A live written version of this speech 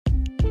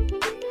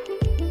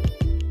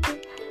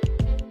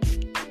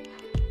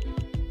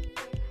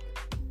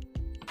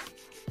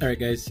All right,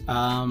 guys.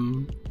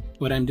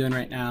 What I'm doing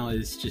right now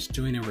is just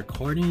doing a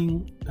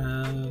recording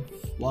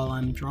while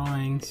I'm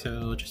drawing.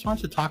 So just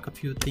wanted to talk a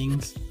few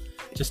things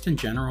just in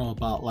general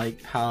about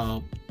like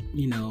how,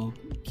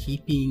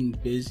 keeping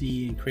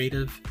busy and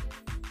creative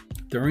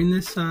during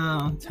this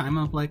time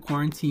of like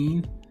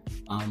quarantine.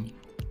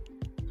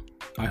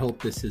 I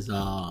hope this is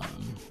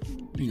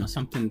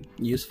something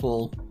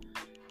useful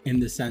in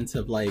the sense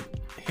of like,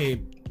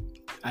 hey,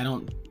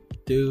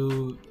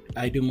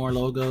 I do more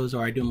logos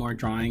or I do more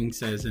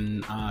drawings as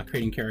in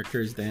creating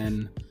characters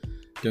than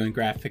doing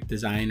graphic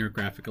design or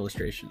graphic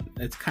illustration.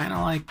 It's kind of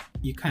like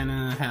you kind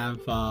of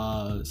have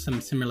some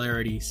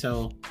similarity.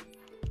 So,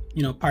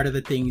 part of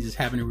the things is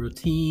having a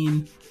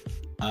routine,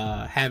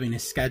 having a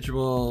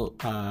schedule,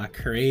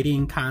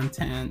 creating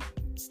content,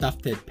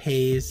 stuff that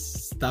pays,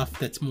 stuff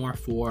that's more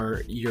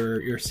for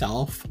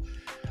yourself,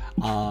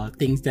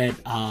 things that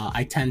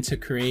I tend to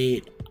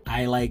create.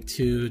 I like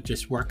to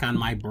just work on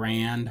my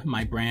brand.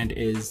 My brand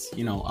is,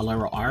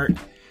 Alero Art.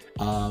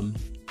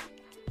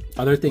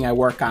 Other thing I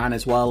work on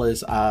as well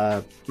is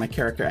my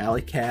character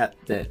Alley Cat.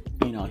 That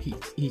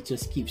he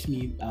just keeps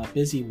me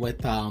busy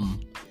with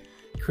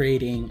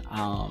creating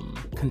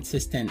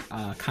consistent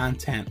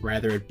content,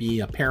 whether it be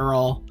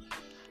apparel,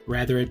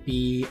 whether it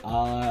be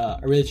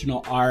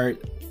original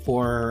art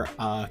for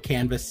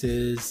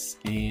canvases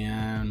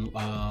and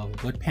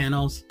wood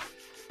panels.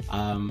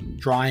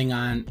 Drawing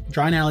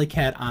Alley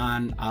Cat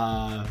on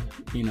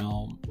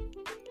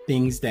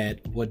things that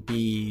would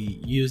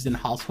be used in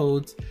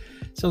households.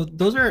 So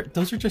those are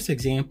just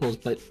examples,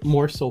 but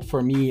more so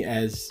for me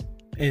as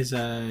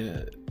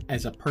a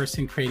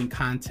person creating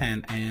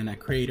content and a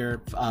creator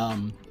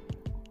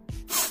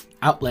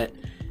outlet,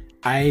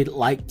 I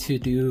like to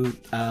do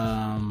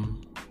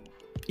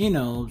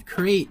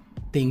create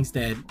things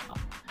that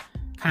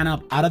kind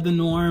of out of the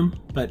norm,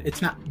 but it's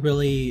not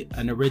really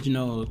an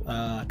original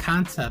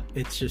concept.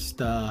 It's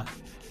just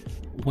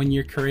when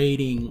you're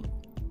creating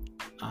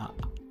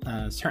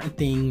certain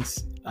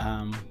things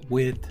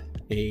with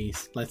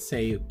let's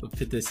say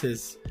if this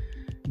is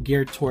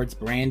geared towards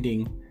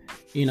branding,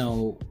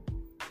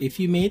 if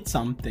you made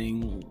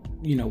something,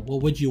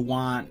 what would you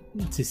want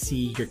to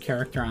see your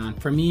character on?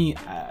 For me,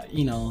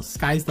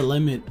 sky's the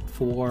limit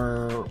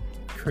for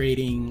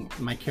creating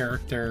my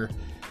character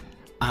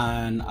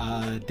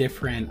on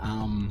different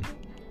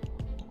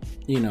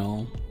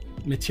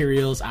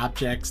materials,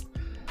 objects,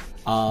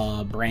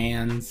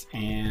 brands.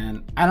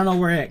 And I don't know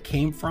where it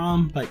came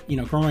from, but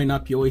growing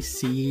up you always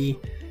see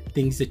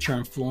things that you're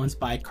influenced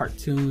by: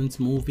 cartoons,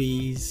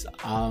 movies,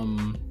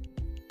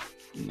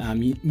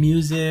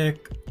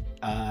 music,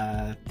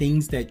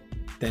 things that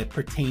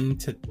pertain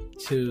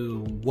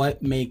to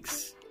what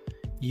makes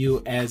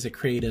you as a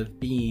creative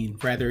being,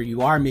 whether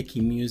you are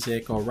making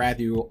music or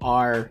rather you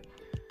are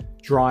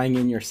drawing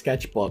in your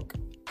sketchbook.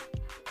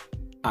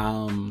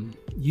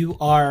 You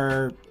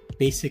are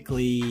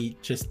basically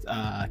just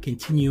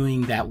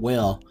continuing that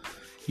will.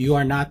 You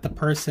are not the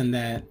person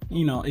that,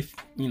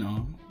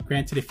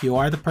 granted, if you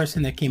are the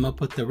person that came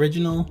up with the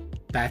original,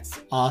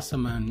 that's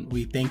awesome and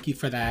we thank you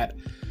for that.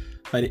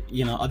 But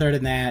other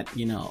than that,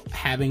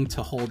 having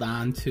to hold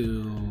on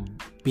to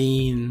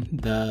being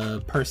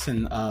the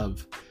person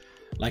of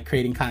like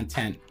creating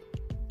content.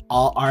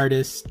 All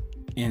artists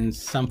in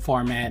some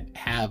format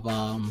have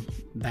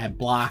that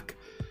block,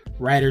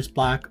 writer's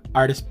block,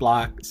 artist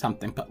block,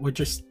 something. But we're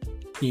just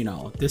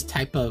this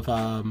type of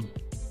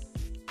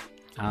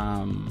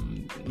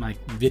like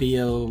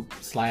video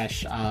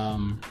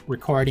 /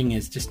 recording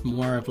is just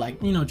more of like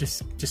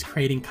just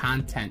creating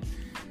content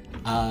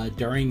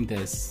during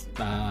this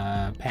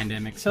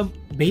pandemic. So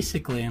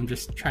basically I'm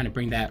just trying to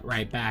bring that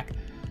right back.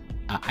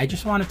 I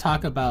just want to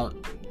talk about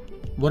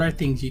what are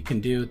things you can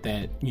do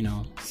that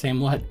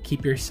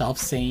keep yourself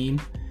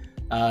sane,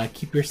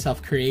 keep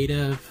yourself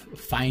creative,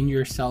 find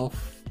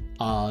yourself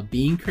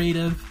being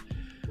creative.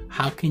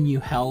 How can you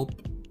help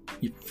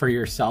for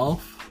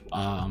yourself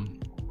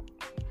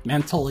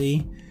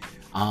mentally?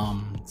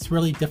 It's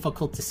really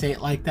difficult to say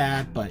it like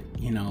that, but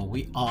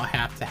we all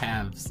have to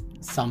have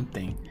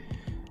something.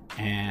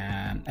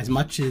 And as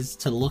much as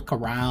to look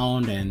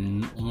around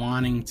and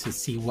wanting to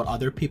see what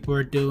other people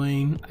are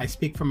doing, I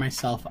speak for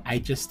myself. I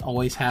just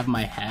always have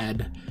my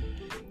head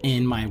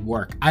in my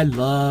work. I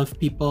love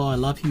people, I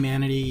love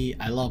humanity,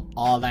 I love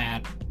all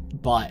that,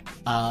 but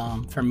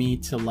for me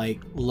to like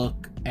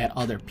look at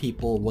other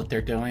people, what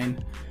they're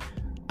doing,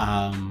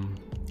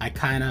 I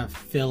kind of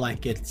feel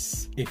like it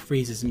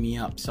freezes me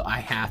up, so I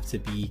have to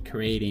be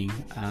creating.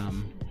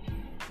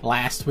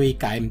 Last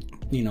week I'm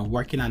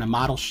working on a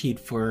model sheet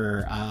for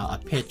a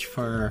pitch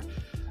for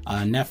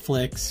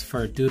Netflix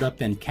for a dude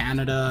up in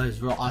Canada.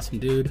 He's a real awesome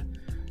dude.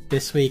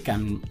 This week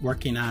I'm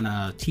working on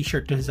a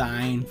t-shirt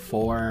design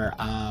for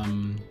a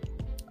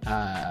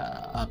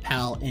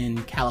pal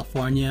in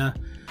California,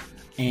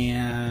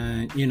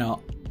 and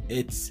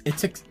it's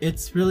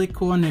really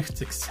cool and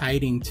it's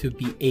exciting to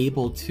be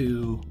able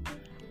to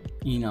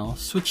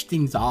switch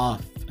things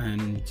off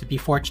and to be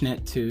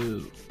fortunate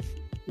to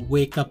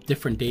wake up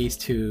different days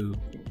to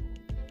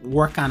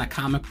work on a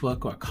comic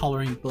book or a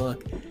coloring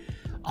book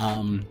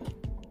I'm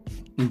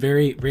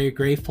very, very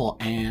grateful,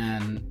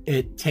 and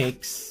it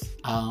takes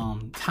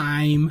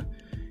time,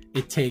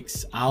 it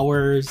takes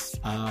hours,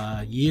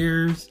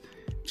 years,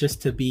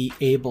 just to be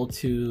able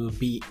to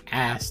be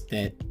asked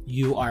that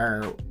you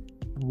are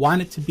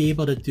wanted to be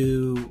able to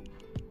do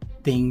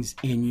things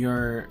in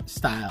your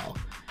style.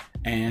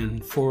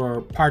 And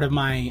for part of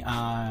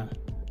my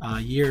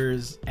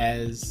years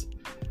as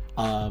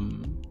a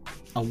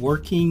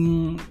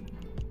working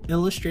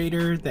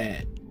illustrator,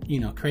 that, you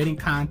know, creating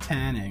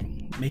content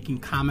and making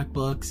comic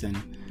books and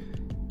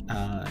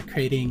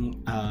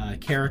creating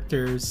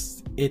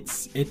characters,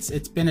 it's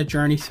been a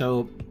journey.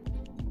 So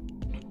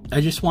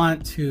I just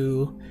want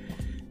to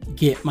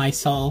get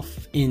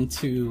myself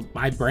into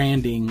my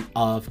branding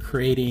of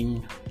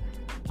creating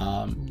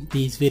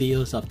these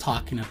videos of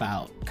talking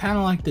about kind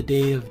of like the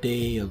day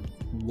of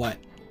what,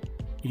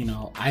 you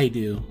know, I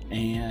do.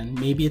 And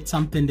maybe it's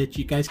something that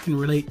you guys can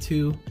relate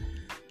to,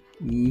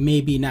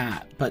 maybe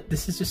not, but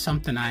this is just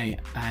something I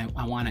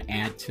want to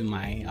add to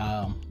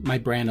my my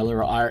brand,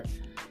 Alluro Art.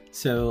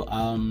 So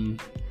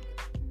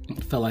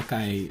I feel like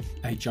I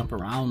jump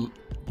around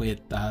with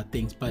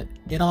things, but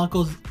it all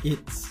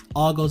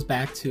goes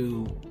back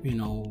to, you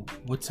know,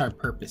 what's our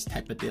purpose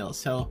type of deal.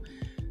 So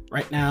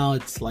right now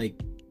it's like,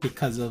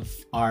 because of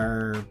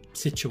our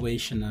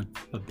situation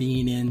of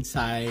being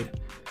inside,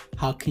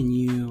 how can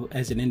you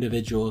as an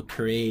individual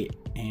create,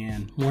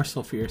 and more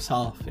so for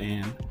yourself,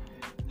 and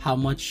how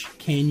much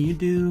can you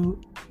do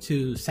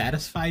to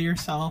satisfy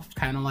yourself,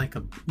 kind of like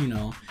you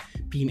know,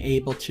 being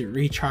able to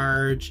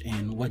recharge,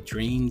 and what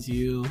drains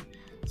you,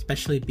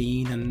 especially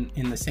being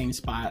in the same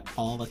spot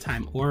all the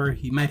time. Or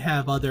you might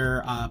have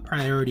other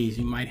priorities,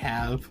 you might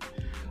have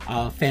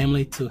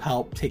family to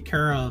help take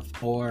care of,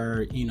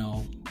 or, you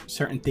know,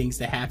 certain things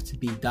that have to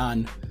be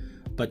done.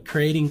 But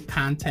creating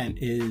content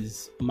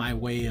is my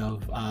way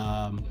of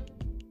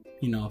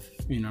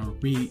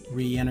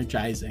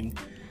re-energizing.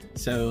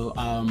 So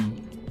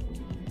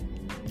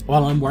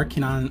while I'm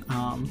working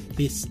on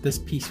this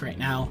piece right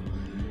now,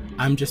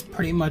 I'm just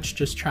pretty much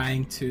just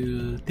trying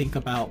to think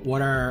about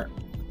what are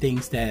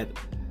things that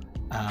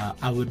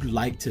I would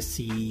like to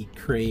see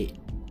create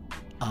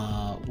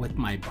with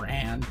my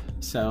brand.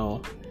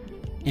 So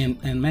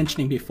and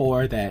mentioning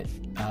before that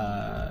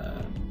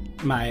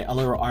my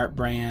Alluro Art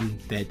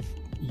brand that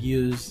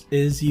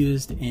is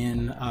used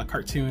in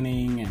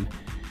cartooning and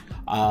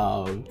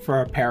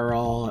for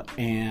apparel,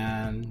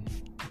 and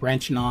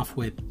branching off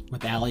with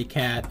Alley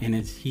Cat, and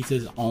he's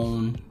his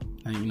own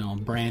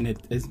brand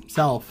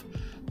himself,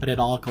 but it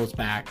all goes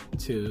back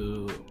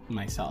to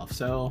myself.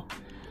 So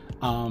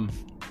I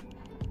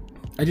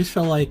just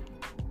feel like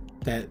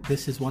that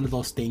this is one of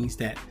those things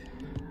that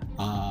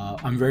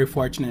I'm very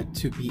fortunate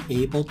to be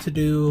able to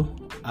do,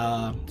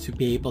 to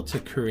be able to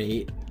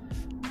create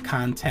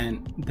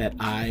content that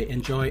I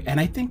enjoy, and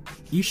I think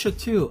you should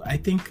too. I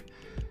think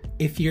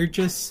if you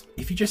just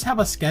have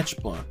a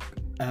sketchbook,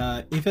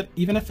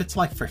 even if it's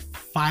like for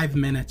 5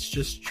 minutes,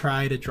 just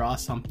try to draw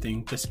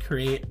something, just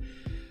create.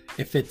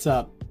 If it's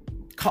a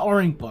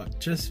coloring book,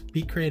 just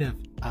be creative.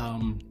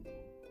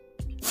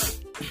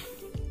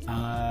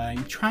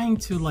 Trying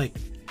to like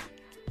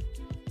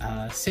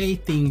say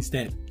things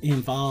that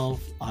involve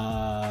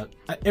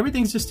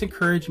everything's just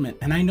encouragement.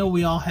 And I know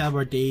we all have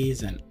our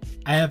days, and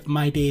I have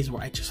my days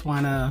where I just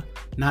want to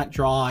not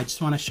draw, I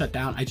just want to shut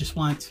down, I just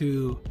want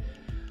to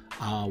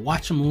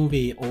watch a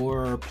movie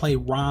or play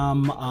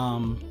ROM,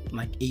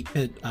 like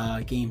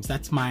 8-bit games.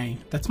 That's my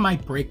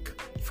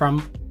break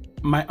from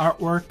my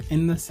artwork,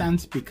 in the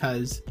sense,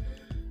 because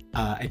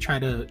I try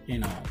to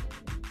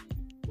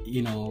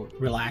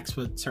relax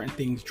with certain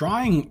things.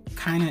 Drawing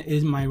kind of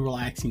is my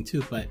relaxing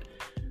too, but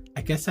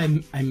I guess I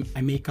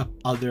make up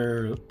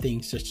other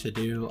things just to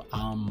do.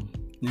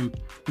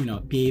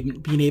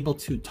 Being able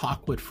to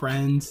talk with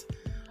friends,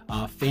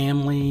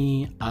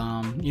 family.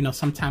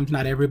 Sometimes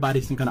not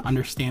everybody's going to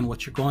understand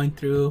what you're going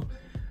through.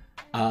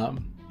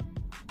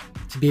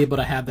 To be able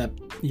to have that,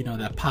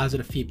 that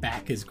positive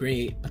feedback is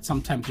great, but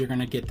sometimes you're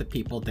going to get the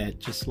people that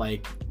just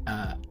like,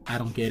 I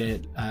don't get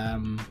it.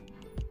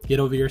 Get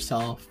over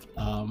yourself.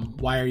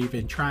 Why are you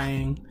even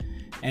trying?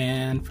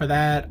 And for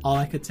that, all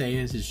I could say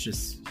is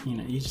just,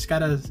 you just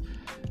gotta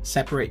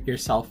separate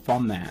yourself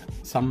from that.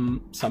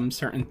 Some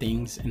certain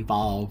things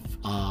involve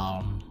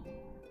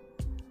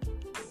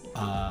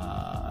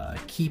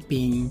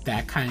keeping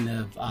that kind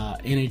of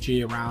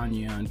energy around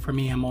you. And for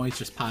me, I'm always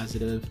just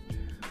positive.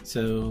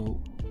 So,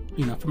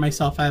 for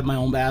myself, I have my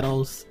own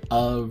battles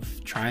of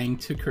trying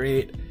to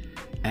create,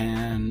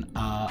 and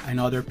I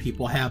know other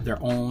people have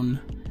their own.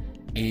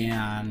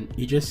 And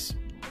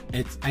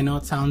I know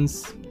it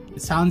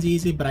sounds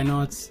easy, but I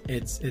know it's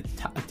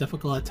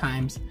difficult at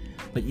times.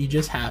 But you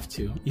just have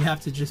to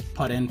just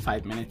put in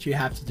 5 minutes. You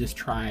have to just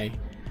try,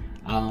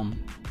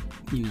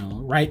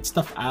 write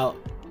stuff out.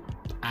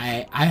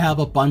 I have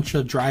a bunch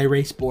of dry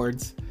erase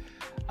boards,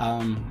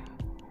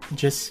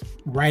 just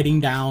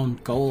writing down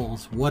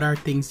goals. What are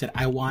things that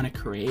I want to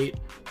create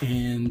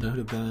in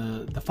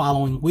the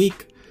following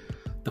week,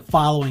 the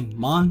following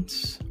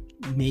months?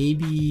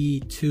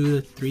 maybe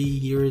 2 to 3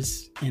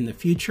 years in the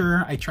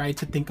future, I try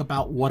to think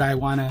about what I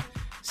want to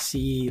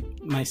see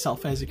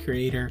myself as a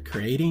creator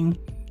creating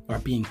or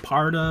being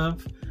part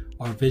of,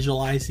 or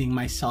visualizing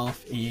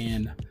myself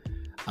in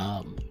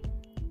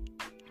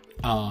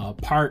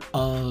part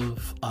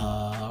of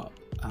a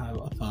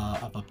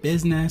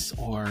business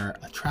or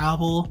a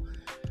travel.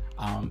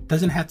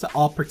 Doesn't have to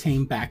all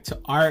pertain back to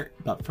art,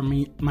 but for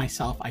me,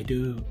 myself, I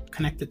do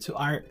connect it to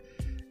art.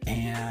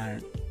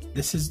 And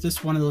this is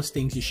just one of those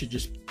things you should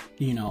just,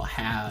 you know,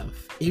 have.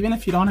 Even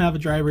if you don't have a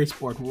dry erase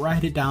board,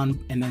 write it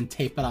down and then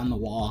tape it on the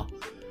wall.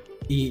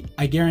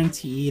 I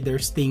guarantee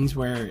there's things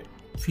where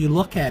if you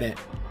look at it,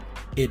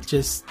 it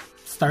just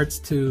starts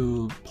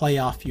to play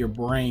off your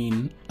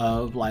brain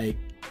of like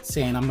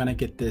saying, I'm gonna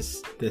get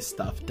this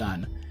stuff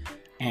done.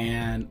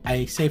 And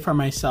I say for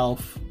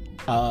myself,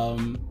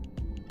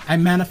 I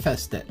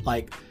manifest it.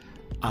 Like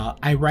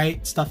I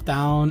write stuff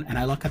down and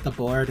I look at the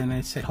board and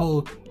I say,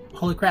 oh,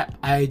 holy crap,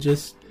 I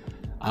just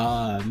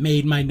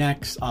made my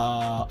next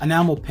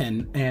enamel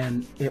pin,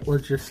 and it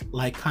was just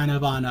like kind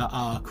of on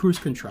a cruise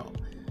control.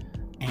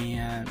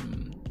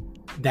 And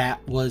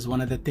that was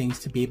one of the things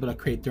to be able to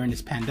create during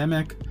this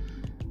pandemic.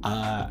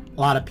 A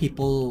lot of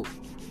people,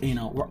 you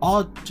know, we're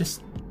all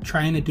just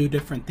trying to do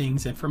different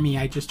things, and for me,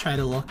 I just try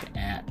to look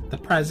at the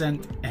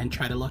present and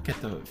try to look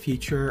at the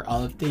future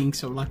of things.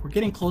 So like, we're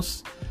getting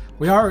close,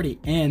 we're already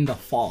in the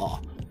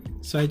fall,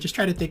 so I just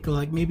try to think of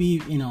like,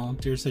 maybe, you know,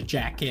 there's a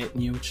jacket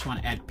and you just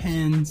want to add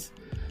pins.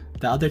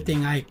 The other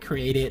thing I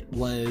created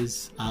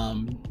was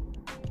Alley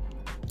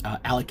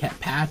Cat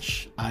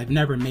patch. I've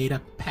never made a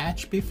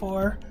patch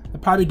before. I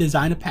probably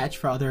designed a patch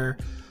for other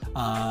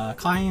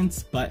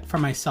clients, but for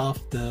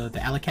myself, the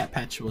Alley Cat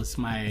patch was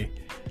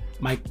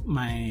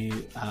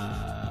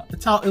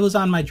it was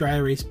on my dry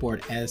erase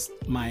board as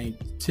my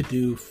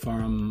to-do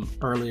from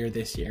earlier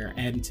this year,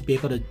 and to be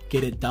able to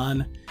get it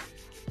done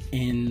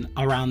in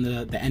around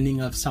the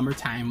ending of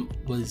summertime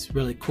was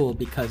really cool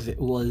because it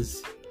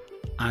was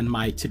on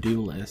my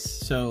to-do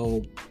list.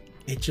 So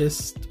it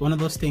just one of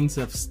those things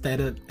of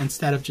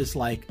instead of just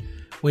like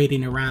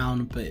waiting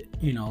around, but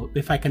you know,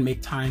 if I can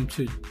make time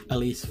to at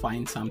least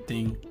find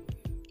something,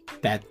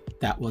 that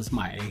was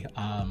my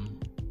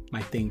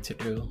my thing to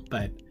do.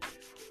 But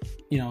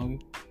you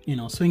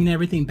know, swinging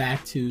everything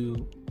back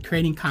to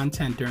creating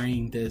content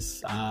during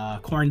this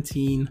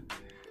quarantine.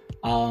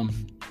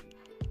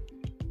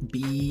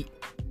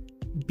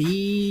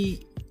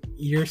 Be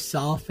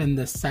yourself in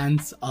the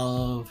sense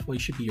of, well, you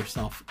should be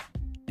yourself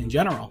in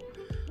general,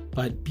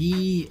 but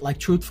be like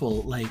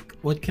truthful. Like,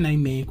 what can I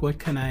make? What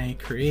can I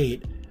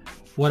create?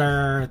 What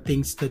are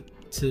things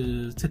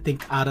to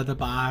think out of the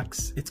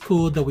box? It's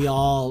cool that we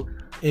all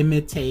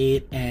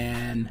imitate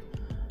and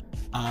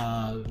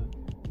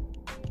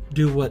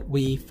do what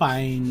we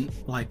find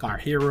like our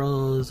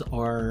heroes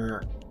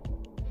or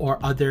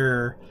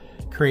other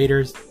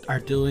creators are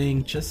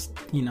doing. Just,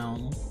 you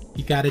know,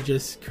 you got to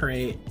just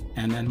create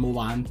and then move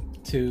on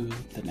to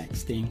the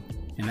next thing.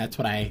 And that's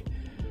what I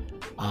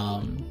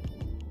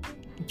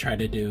try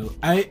to do.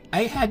 I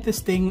had this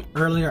thing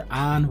earlier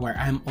on where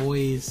I'm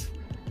always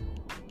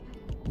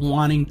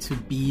wanting to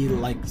be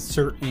like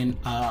certain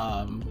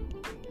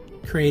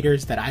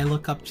creators that I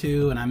look up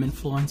to and I'm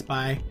influenced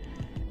by,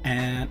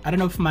 and I don't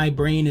know if my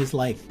brain is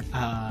like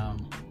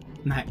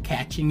not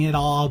catching it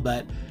all,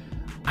 but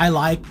I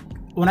like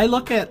when I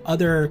look at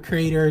other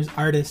creators,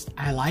 artists,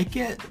 I like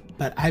it,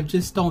 but I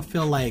just don't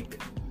feel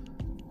like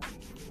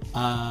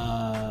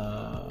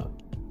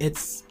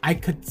I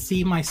could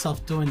see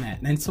myself doing that.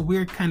 And it's a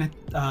weird kind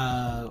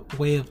of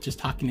way of just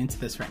talking into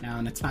this right now,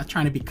 and it's not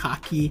trying to be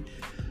cocky,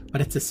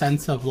 but it's a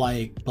sense of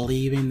like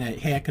believing that,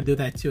 hey, I could do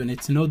that too. And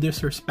it's no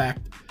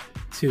disrespect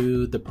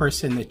to the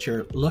person that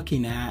you're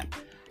looking at.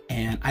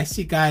 And I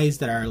see guys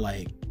that are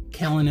like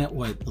killing it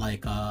with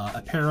like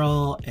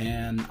apparel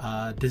and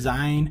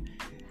design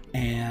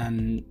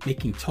and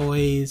making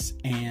toys,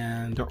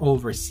 and they're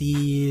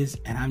overseas,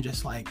 and I'm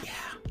just like, yeah,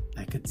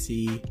 I could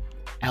see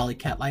Alley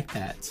Cat like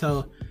that.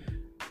 So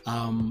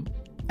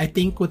I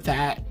think with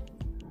that,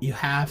 you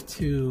have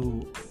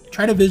to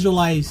try to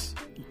visualize,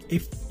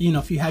 if you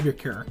have your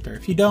character.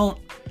 If you don't,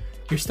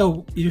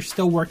 you're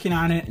still working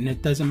on it, and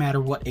it doesn't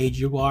matter what age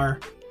you are,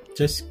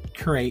 just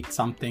create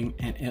something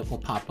and it will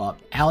pop up.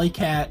 Alley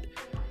Cat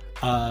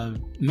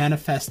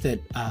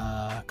manifested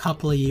a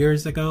couple of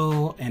years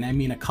ago, and I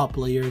mean a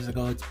couple of years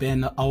ago, it's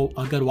been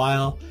a good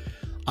while.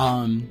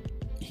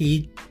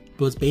 He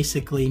was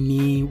basically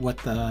me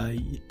with a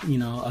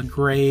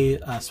gray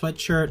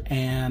sweatshirt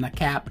and a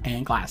cap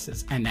and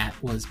glasses, and that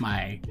was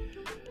my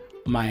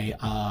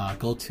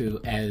go-to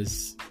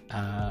as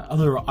a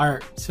little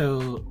art.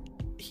 So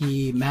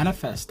he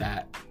manifests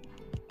that,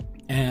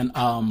 and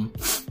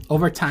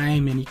over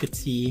time, and you could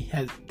see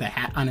the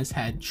hat on his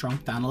head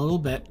shrunk down a little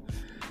bit.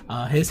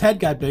 His head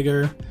got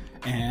bigger,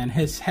 and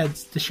his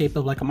head's the shape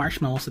of like a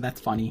marshmallow, so that's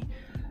funny.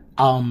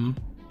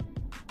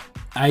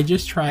 I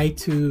just try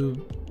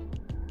to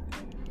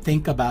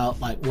think about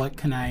like, what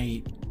can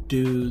I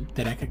do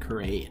that I could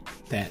create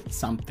that's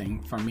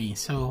something for me.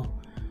 So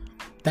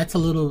that's a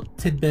little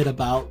tidbit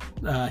about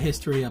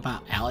history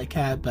about Alley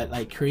Cat. But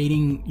like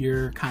creating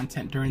your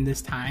content during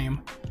this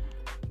time,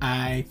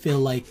 I feel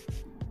like,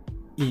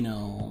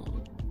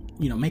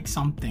 make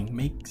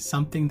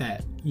something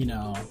that,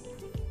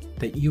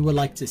 that you would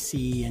like to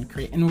see and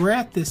create. And we're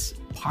at this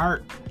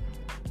part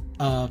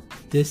of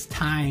this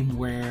time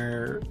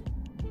where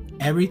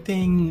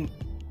everything,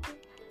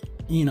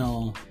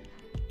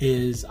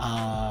 is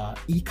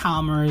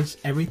e-commerce,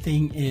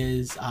 everything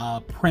is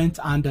print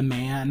on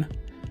demand.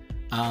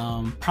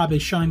 Probably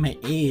showing my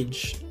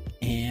age,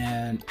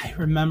 and I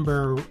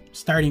remember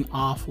starting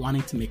off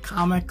wanting to make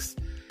comics.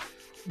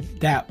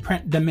 That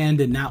print demand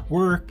did not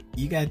work.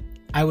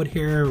 I would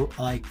hear,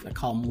 like, I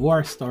call them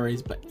war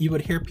stories, but you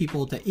would hear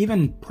people that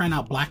even print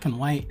out black and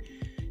white,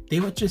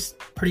 they would just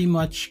pretty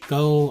much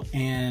go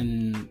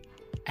and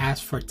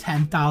ask for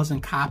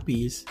 10,000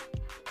 copies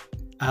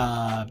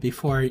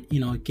before,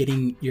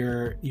 getting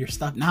your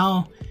stuff.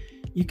 Now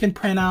you can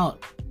print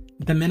out,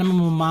 the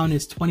minimum amount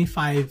is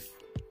 25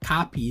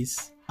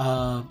 copies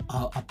of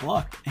a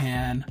book,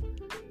 and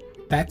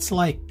that's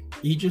like,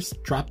 you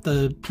just drop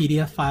the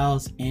PDF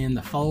files in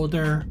the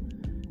folder.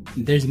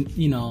 There's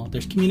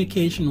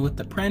communication with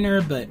the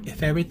printer, but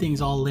if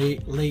everything's all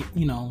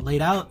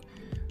laid out,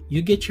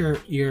 you get your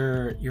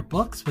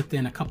books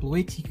within a couple of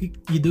weeks.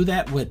 You do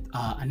that with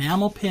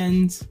enamel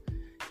pins,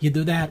 you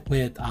do that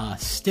with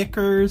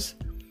stickers,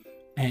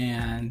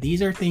 and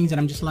these are things that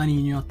I'm just letting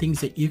you know,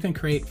 things that you can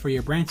create for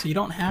your brand, so you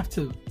don't have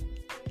to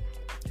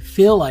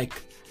feel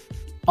like,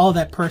 oh,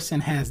 that person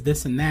has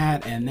this and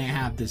that and they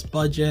have this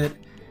budget.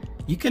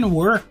 You can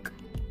work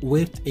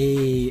with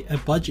a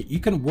budget. You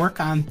can work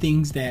on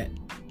things that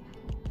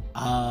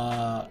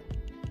how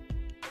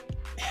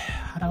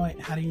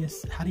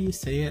do you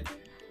say it?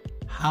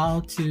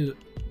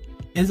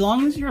 As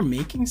long as you're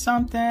making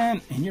something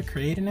and you're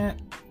creating it,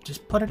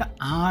 just put it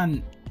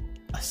on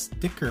a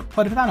sticker,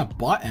 put it on a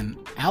button.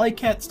 Alley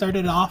Cat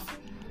started off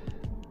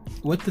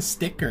with the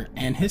sticker,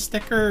 and his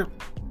sticker,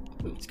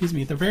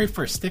 the very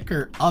first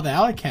sticker of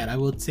Alley Cat, I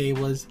would say,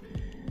 was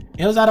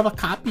out of a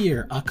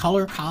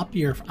color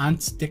copier on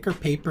sticker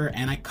paper,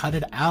 and I cut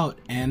it out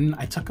and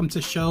I took them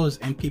to shows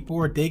and people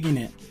were digging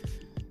it.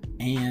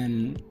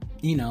 And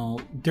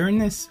during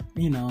this,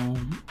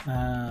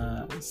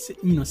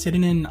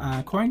 sitting in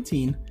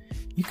quarantine,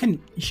 you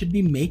should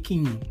be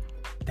making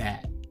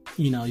that,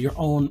 your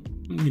own,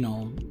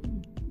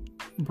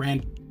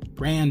 brand,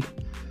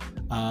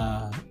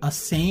 a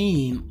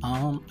saying,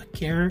 a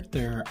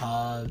character,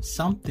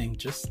 something,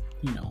 just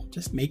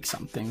make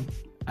something.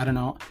 I don't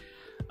know.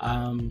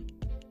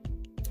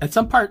 At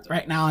some part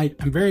right now,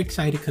 I'm very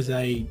excited because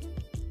I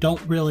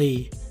don't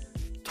really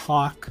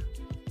talk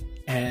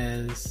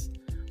as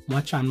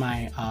much on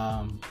my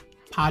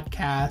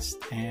podcast,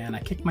 and I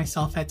kick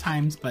myself at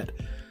times, but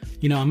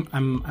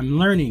I'm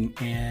learning,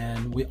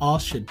 and we all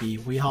should be.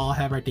 We all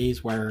have our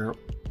days where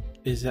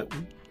is it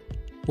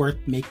worth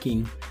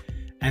making.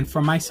 And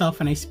for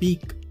myself, and I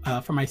speak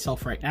for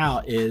myself right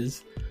now,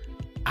 is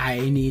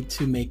I need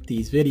to make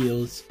these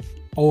videos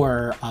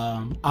or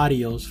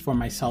audios for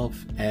myself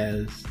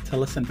as to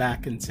listen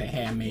back and say,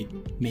 hey, I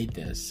made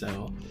this.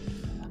 So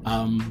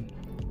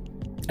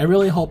I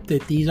really hope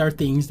that these are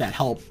things that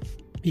help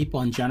people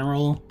in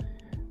general,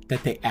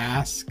 that they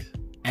ask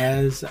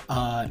as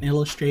an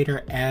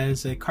illustrator,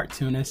 as a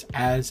cartoonist,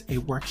 as a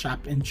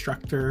workshop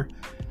instructor,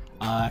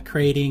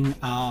 creating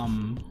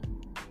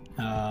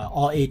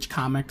all age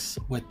comics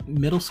with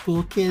middle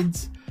school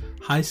kids,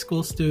 high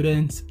school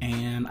students,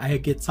 and I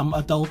get some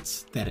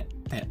adults that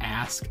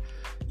ask,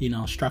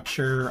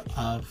 structure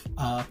of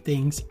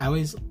things. I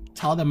always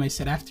tell them, I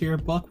said, after your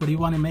book, what do you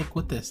want to make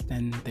with this?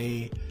 Then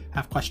they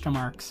have question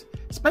marks,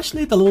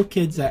 especially the little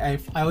kids. I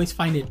always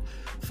find it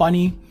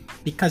funny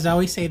because I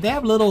always say they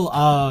have little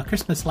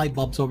Christmas light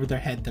bulbs over their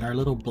head that are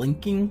little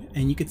blinking,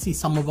 and you can see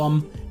some of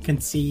them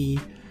can see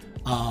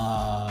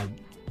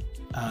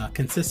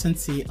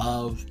consistency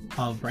of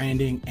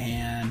branding,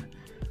 and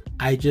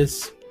I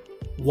just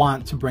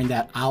want to bring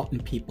that out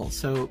in people.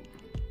 So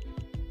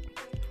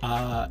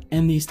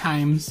in these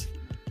times,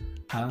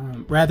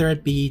 rather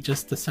it be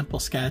just a simple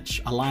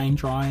sketch, a line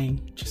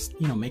drawing,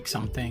 just make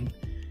something,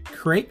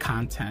 create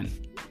content,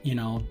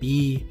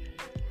 be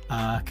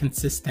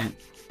consistent.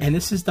 And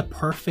this is the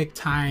perfect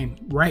time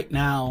right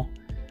now,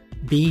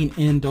 being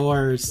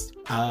indoors,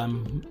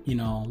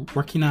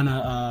 working on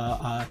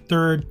a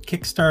third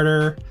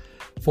Kickstarter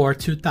for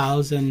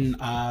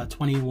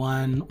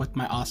 2021 with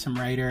my awesome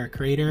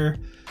creator,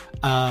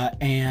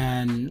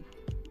 and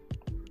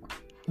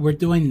we're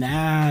doing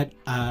that.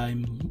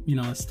 I'm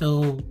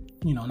still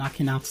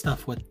knocking out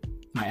stuff with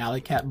my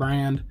Alley Cat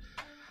brand,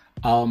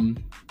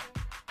 and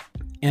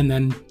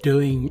then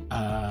doing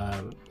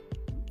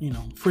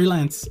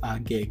freelance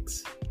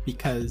gigs,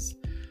 because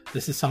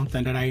this is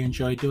something that I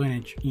enjoy doing,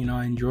 and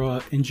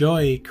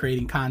enjoy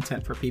creating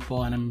content for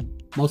people. And I'm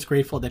most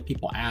grateful that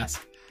people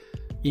ask,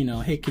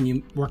 hey, can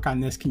you work on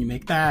this? Can you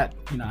make that?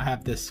 I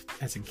have this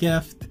as a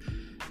gift,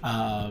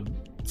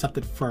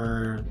 something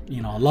for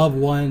a loved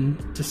one,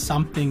 just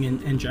something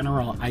in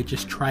general. I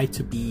just try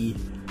to be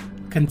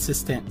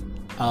consistent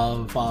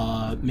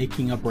of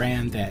making a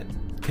brand that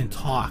can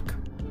talk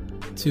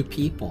to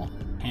people.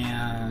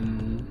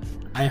 And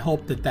I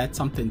hope that that's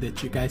something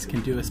that you guys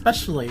can do,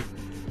 especially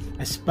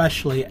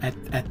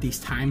at these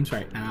times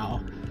right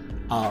now.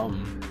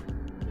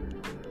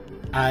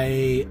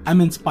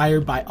 I'm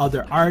inspired by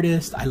other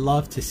artists. I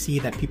love to see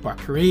that people are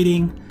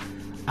creating.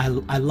 I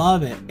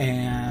love it.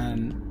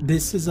 And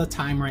this is a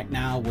time right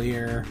now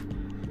where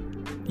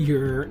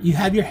you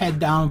have your head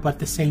down, but at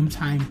the same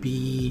time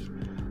be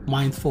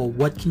mindful,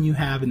 what can you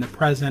have in the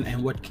present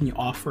and what can you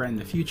offer in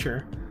the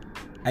future.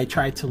 I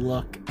try to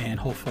look, and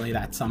hopefully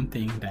that's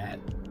something that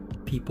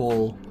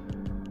people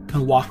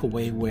can walk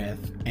away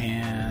with.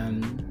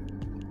 And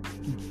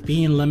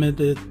being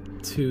limited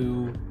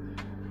to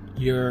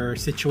your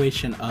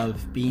situation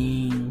of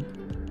being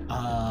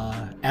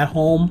at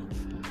home,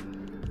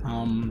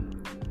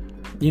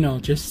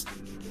 just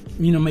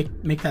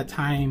make that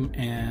time.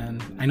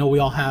 And I know we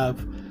all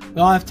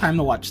have time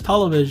to watch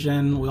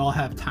television, we all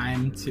have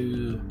time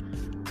to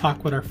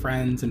talk with our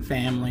friends and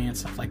family and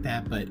stuff like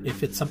that, but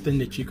if it's something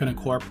that you can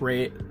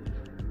incorporate,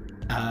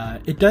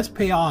 it does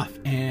pay off.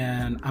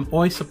 And I'm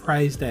always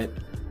surprised that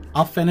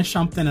I'll finish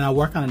something and I'll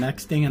work on the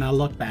next thing and I'll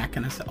look back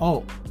and I say,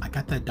 oh, I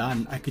got that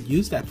done, I could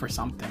use that for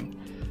something.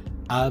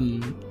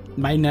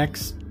 My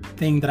next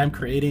thing that I'm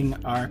creating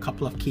are a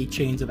couple of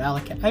keychains of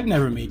Alec. I've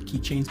never made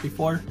keychains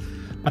before,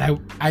 but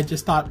I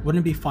just thought,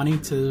 wouldn't it be funny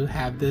to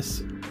have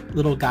this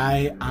little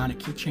guy on a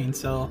keychain?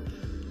 So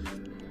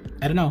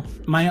I don't know,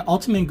 my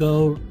ultimate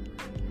goal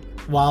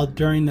while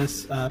during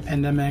this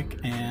pandemic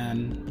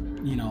and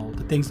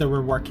the things that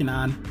we're working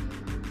on,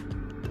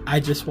 I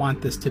just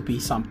want this to be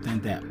something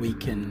that we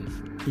can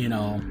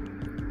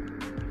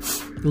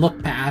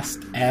look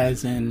past,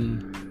 as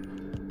in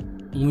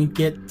when we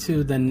get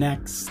to the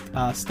next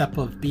step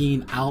of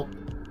being out.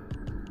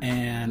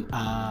 And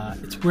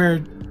it's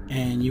weird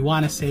and you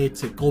want to say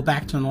to go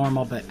back to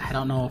normal, but I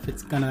don't know if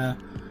it's gonna,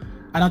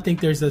 I don't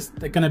think there's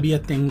gonna be a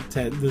thing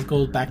to this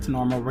goes back to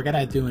normal. We're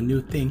gonna do a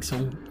new thing. So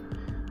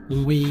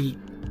when we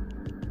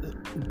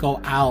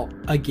go out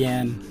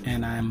again,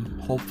 and I'm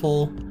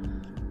hopeful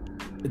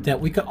that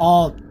we could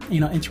all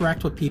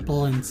interact with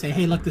people and say,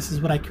 hey, look, this is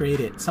what I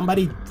created.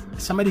 Somebody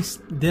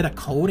did a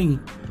coding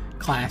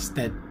class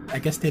that I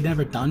guess they'd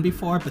never done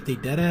before, but they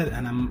did it,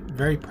 and I'm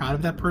very proud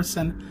of that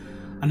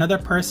person. Another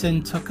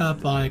person took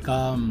up like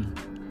a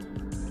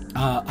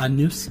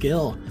new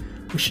skill.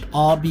 We should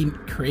all be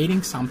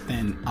creating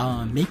something,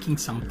 making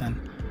something.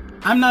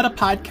 I'm not a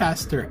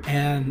podcaster,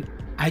 and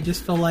I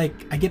just feel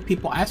like I get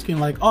people asking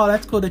like, oh,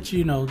 that's cool that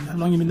how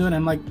long you been doing it?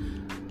 I'm like,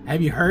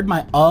 have you heard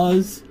my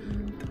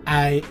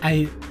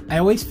I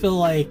always feel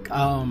like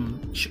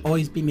you should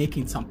always be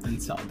making something.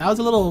 So that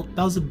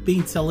was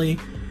being silly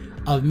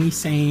of me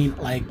saying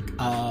like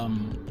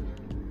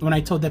when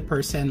I told that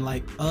person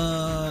like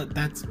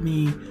that's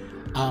me,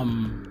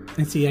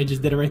 and see, I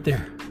just did it right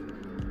there.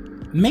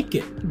 Make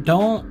it.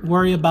 Don't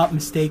worry about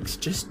mistakes,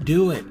 just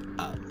do it.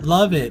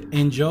 Love it,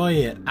 enjoy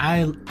it.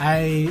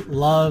 I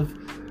love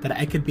that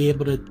I could be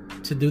able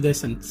to do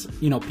this,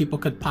 and people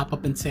could pop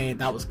up and say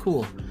that was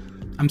cool.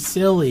 I'm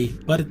silly,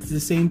 but at the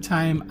same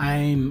time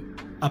I'm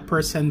a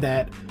person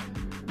that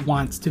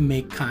wants to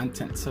make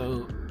content,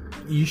 so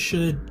you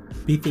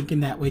should be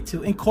thinking that way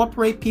too.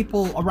 Incorporate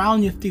people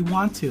around you if they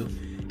want to,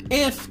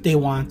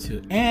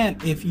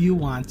 and if you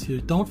want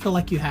to. Don't feel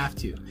like you have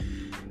to.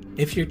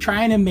 If you're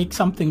trying to make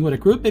something with a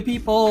group of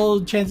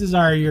people, chances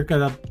are you're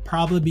gonna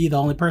probably be the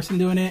only person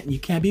doing it, and you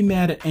can't be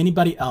mad at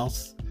anybody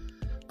else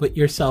but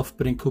yourself,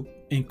 but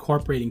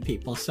incorporating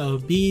people. So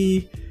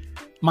be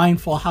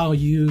mindful how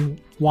you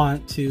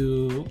want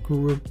to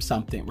group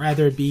something,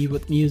 rather it be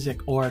with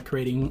music or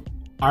creating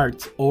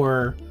art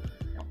or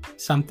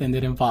something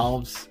that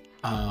involves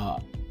a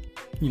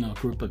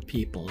group of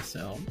people.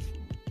 So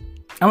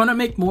I want to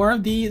make more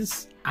of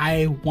these.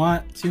 I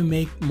want to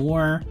make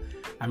more.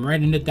 I'm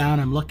writing it down.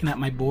 I'm looking at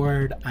my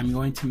board. I'm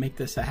going to make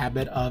this a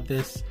habit of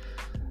this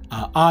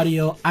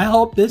audio. I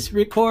hope this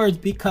records,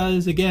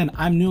 because again,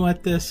 I'm new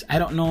at this. I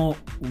don't know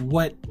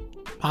what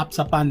pops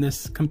up on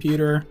this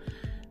computer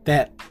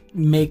that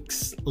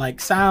makes like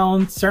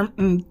sound.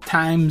 Certain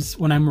times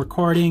when I'm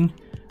recording,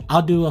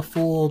 I'll do a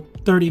full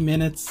 30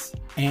 minutes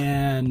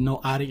and no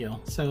audio.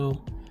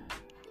 So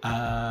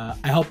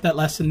I hope that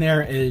lesson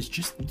there is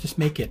just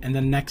make it, and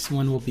the next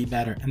one will be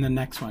better, and the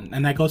next one,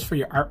 and that goes for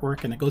your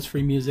artwork, and it goes for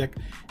your music,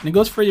 and it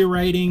goes for your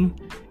writing,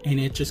 and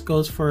it just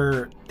goes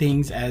for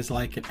things as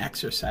like an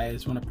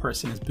exercise when a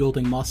person is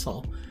building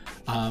muscle.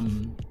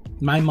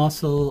 My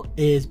muscle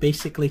is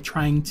basically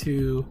trying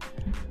to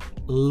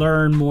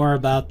learn more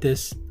about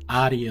this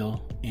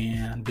audio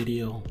and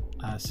video.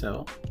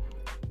 So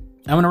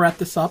I want to wrap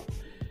this up.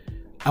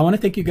 I want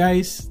to thank you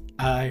guys.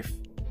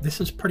 This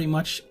is pretty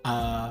much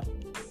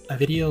a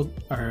video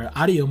or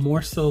audio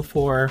more so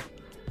for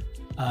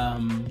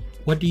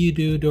what do you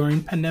do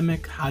during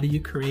pandemic? How do you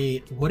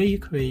create? What are you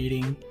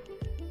creating?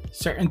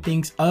 Certain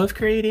things of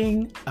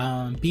creating,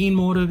 being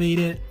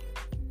motivated.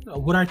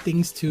 What are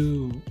things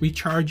to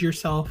recharge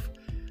yourself?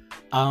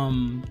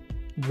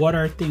 what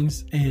are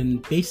things,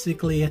 and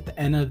basically at the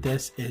end of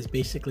this is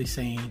basically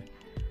saying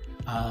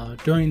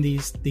during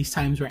these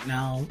times right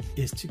now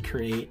is to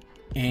create,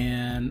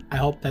 and I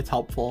hope that's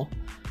helpful.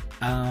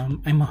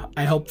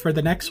 I hope for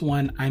the next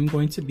one I'm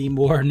going to be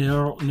more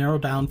narrow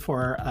down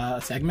for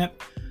a segment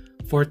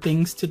for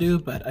things to do,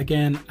 but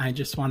again, I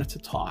just wanted to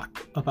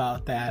talk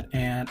about that,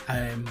 and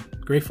I'm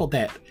grateful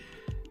that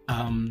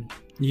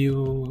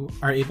you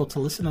are able to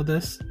listen to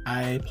this.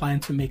 I plan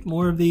to make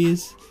more of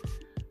these.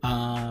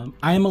 I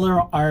am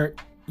Alero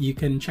Art. You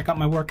can check out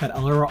my work at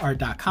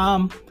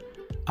aleroart.com.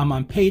 I'm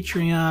on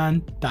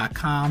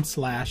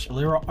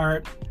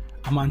patreon.com/AleroArt.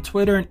 I'm on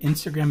Twitter and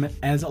Instagram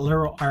as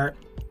Alero Art.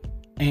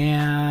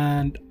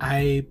 And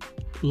I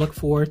look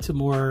forward to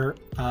more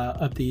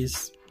of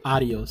these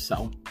audios.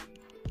 So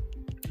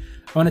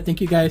I want to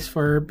thank you guys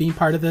for being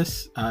part of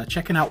this,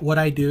 checking out what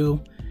I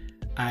do.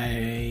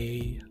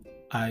 I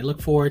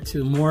look forward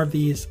to more of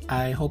these.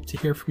 I hope to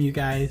hear from you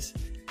guys.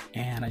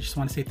 And I just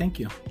want to say thank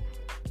you.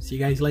 See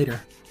you guys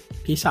later.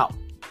 Peace out.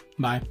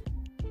 Bye.